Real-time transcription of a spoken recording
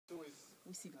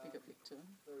We see the bigger picture.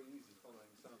 Very easy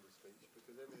following Sandra's speech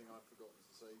because everything I've forgotten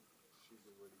to say, she's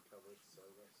already covered, so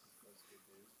that's good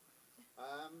news.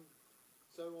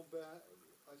 So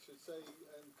I should say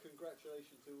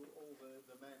congratulations to all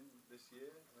the men this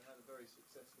year. We had a very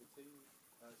successful team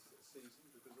season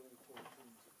because all 4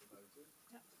 teams are promoted.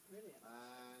 That's brilliant.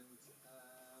 And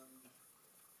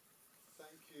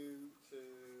thank you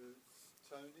to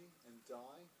Tony and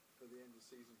Di for the end of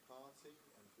season party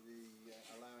and for the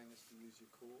allowing us to use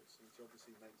your courts, which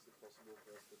obviously makes it possible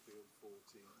for us to field 4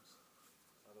 teams.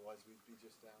 Otherwise we'd be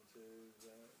just down to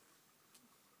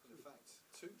in fact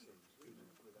 2 teams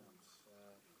without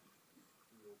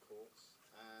your courts.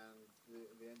 And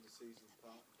the end of season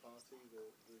party,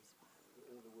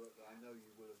 all the work that I know you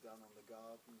will have done on the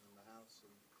garden and the house,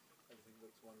 and everything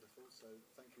looks wonderful. So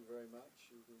thank you very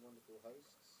much. You've been wonderful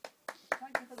hosts.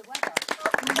 Thank you for the weather.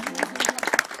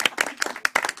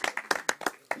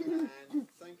 And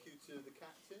thank you to the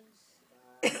captains,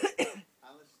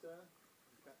 Alistair,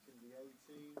 captain the A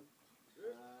team,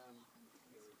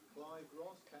 Clive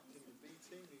Ross, captain the B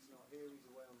team. He's not here, he's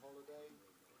away on holiday.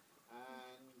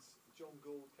 And John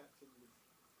Gould, captain the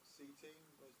C team.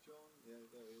 Where's John? Yeah,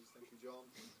 there he is. Thank you, John.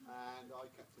 And I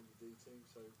captain the D team,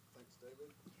 so thanks,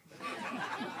 David.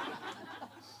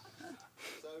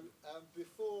 So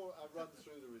before I run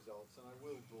through the results, and I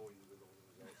will bore you with all the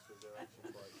results because they're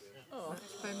actually quite good. Oh,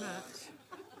 so much.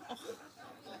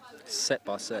 Set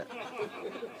by set.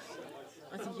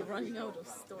 I think you're running out of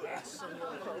storage on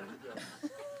your phone.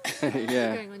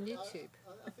 Yeah. Going on YouTube.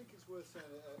 I think it's worth saying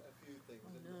a few things.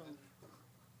 Oh, no. And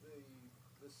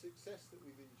the success that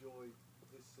we've enjoyed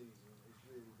this season is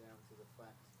really down to the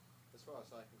fact, as far as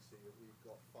I can see, that we've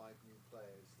got 5 new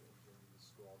players that have joined the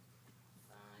squad.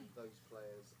 And those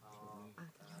players are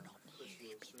Chris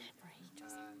Wilson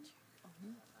and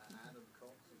Adam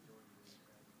Cox, who joined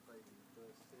and played in the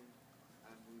first team,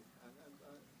 and we've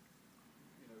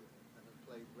you know, and have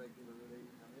played regularly.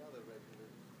 And the other regular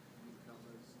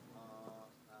newcomers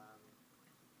are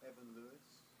Evan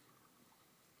Lewis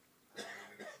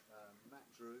and Matt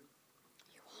Drew,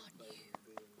 who played in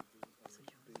the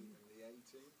B and the A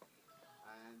team,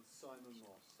 and Simon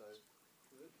Moss. So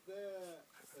their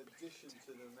addition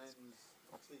to the men's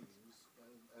teams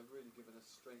have really given us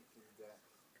strength in depth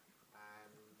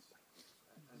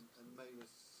and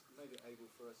made it able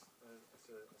for us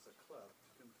as a club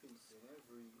to compete in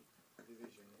every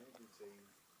division, in every team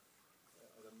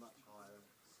at a much higher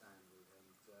standard.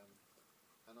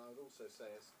 And I would also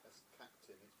say as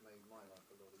captain, it's made my life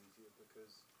a lot easier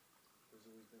because there's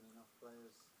always been enough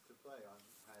players to play. I've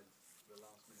had the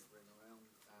last minute ring around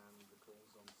and the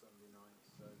calls on Sunday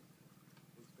nights, so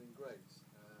it's been great,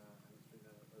 and it's been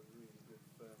a really good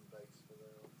firm base for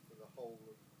all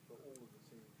of the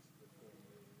teams to perform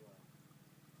really well.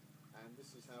 And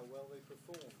this is how well they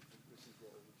performed. This is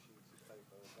what all the sheets of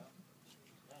paper are about.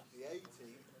 The A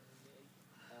team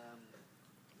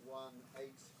won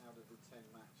 8 out of the 10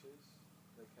 matches.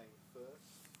 They came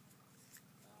first.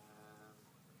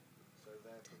 So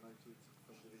they're promoted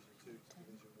from Division 2 to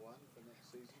Division 1 for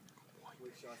next season,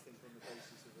 which I think on the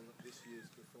basis of this year's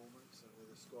performance and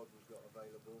with the squad we've got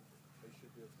available, they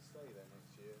should be able to stay there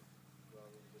next year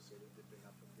rather than just sort of dipping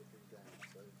up and dipping down.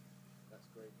 So that's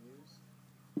great news.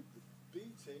 The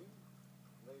B team,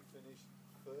 they finished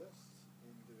first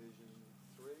in Division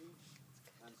 3,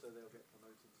 and so they'll get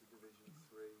promoted to Division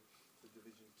 3 to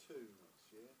Division 2 next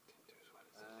year.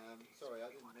 Sorry,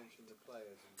 I didn't mention the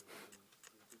players in Division.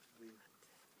 The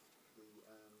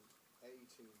A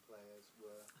team players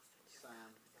were Sam,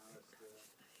 Alistair,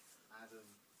 Adam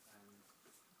and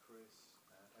Chris,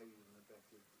 aided and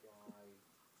abetted by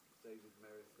David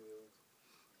Merrifield,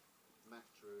 Matt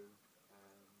Drew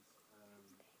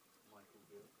and Michael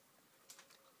Gill.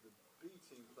 The B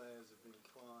team players have been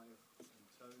Clive and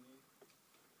Tony,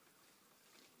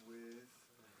 with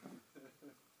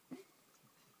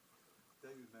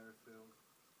David Merrifield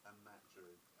and Matt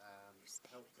Drew.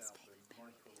 Helped out with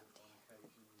Michael on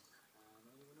occasions, and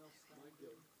anyone else?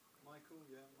 Michael,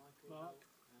 yeah, Michael. Mark.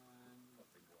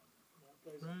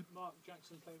 And Mark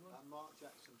Jackson played one. And Mark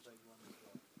Jackson played one as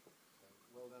well. So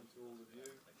well done to all of you,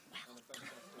 and a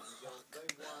fantastic result. They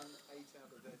won 8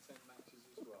 out of their 10 matches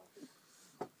as well.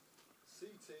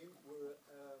 C team were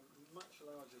a much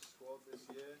larger squad this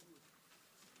year.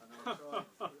 And I'm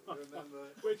trying to remember.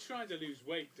 We're trying to lose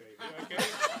weight, David, okay?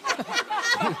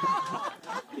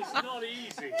 It's not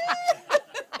easy.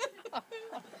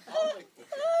 I'll make the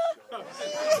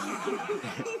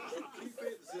keep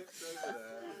it zipped over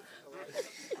there.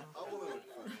 I want to look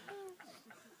funny.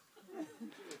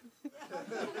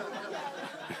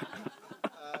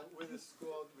 With a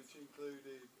squad which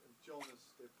included John as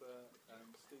skipper and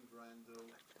Steve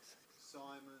Randall,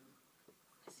 Simon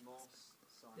Moss,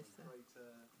 Simon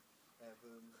Prater,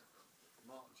 Evan,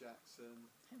 Mark Jackson,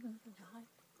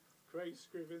 Craig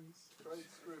Scrivens, 1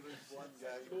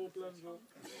 game, Paul Blundell,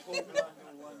 1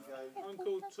 game,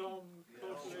 Uncle Tom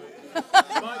Codley,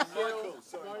 Michael, Mike Gill,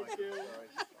 sorry.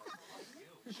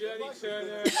 Shirley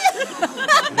Turner.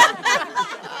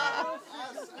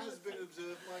 As been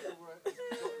observed, Michael got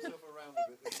himself around a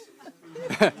bit this season.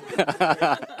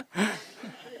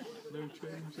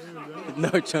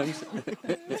 No change. And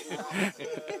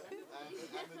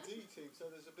the D team, so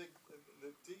there's a big,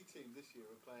 the D team this year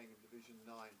are playing in Division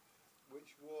 9,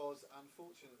 which was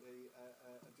unfortunately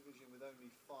a division with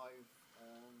only five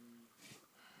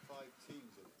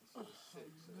teams in it, instead of 6,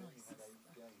 so they only had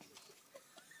 8 games.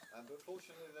 But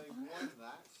fortunately they won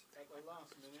that at the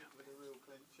last minute with a real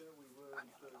clincher. We were in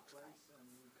 3rd place and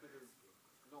we could have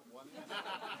not won it,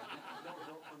 not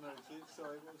got promoted.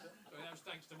 Sorry, what was it? Well, that was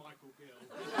thanks to Michael Gill.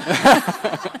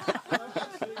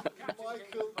 Actually,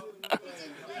 Michael didn't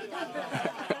play.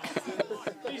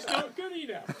 He's not good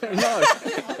enough. No.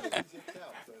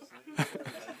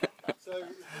 So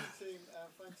the team,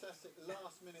 fantastic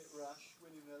last minute rush,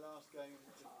 winning their last game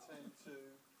 10-2,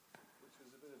 which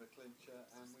was a bit of a clincher,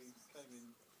 and we came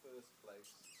in 1st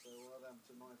place. So well done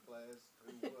to my players,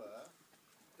 who were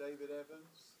David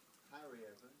Evans, Harry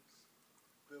Evans,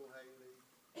 Bill Haley,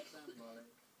 Sam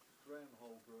Mullick, Graham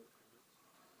Holbrook,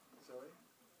 sorry?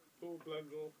 Paul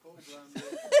Blundell,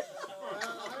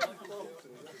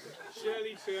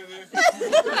 Shirley Turner,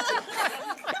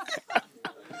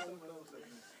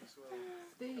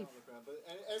 Steve. But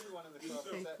everyone in the club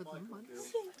except Michael Gill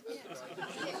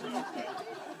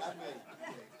and me.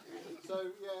 So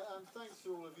yeah, thanks to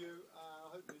all of you.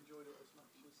 I hope you enjoyed it as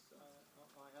much as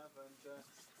I have, and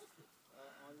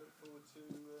I look forward to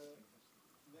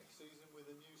next season with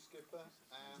a new skipper,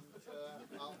 and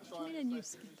I'll try and new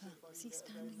skipper? Is he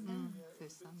standing there?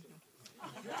 This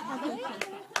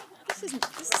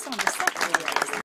is on the second.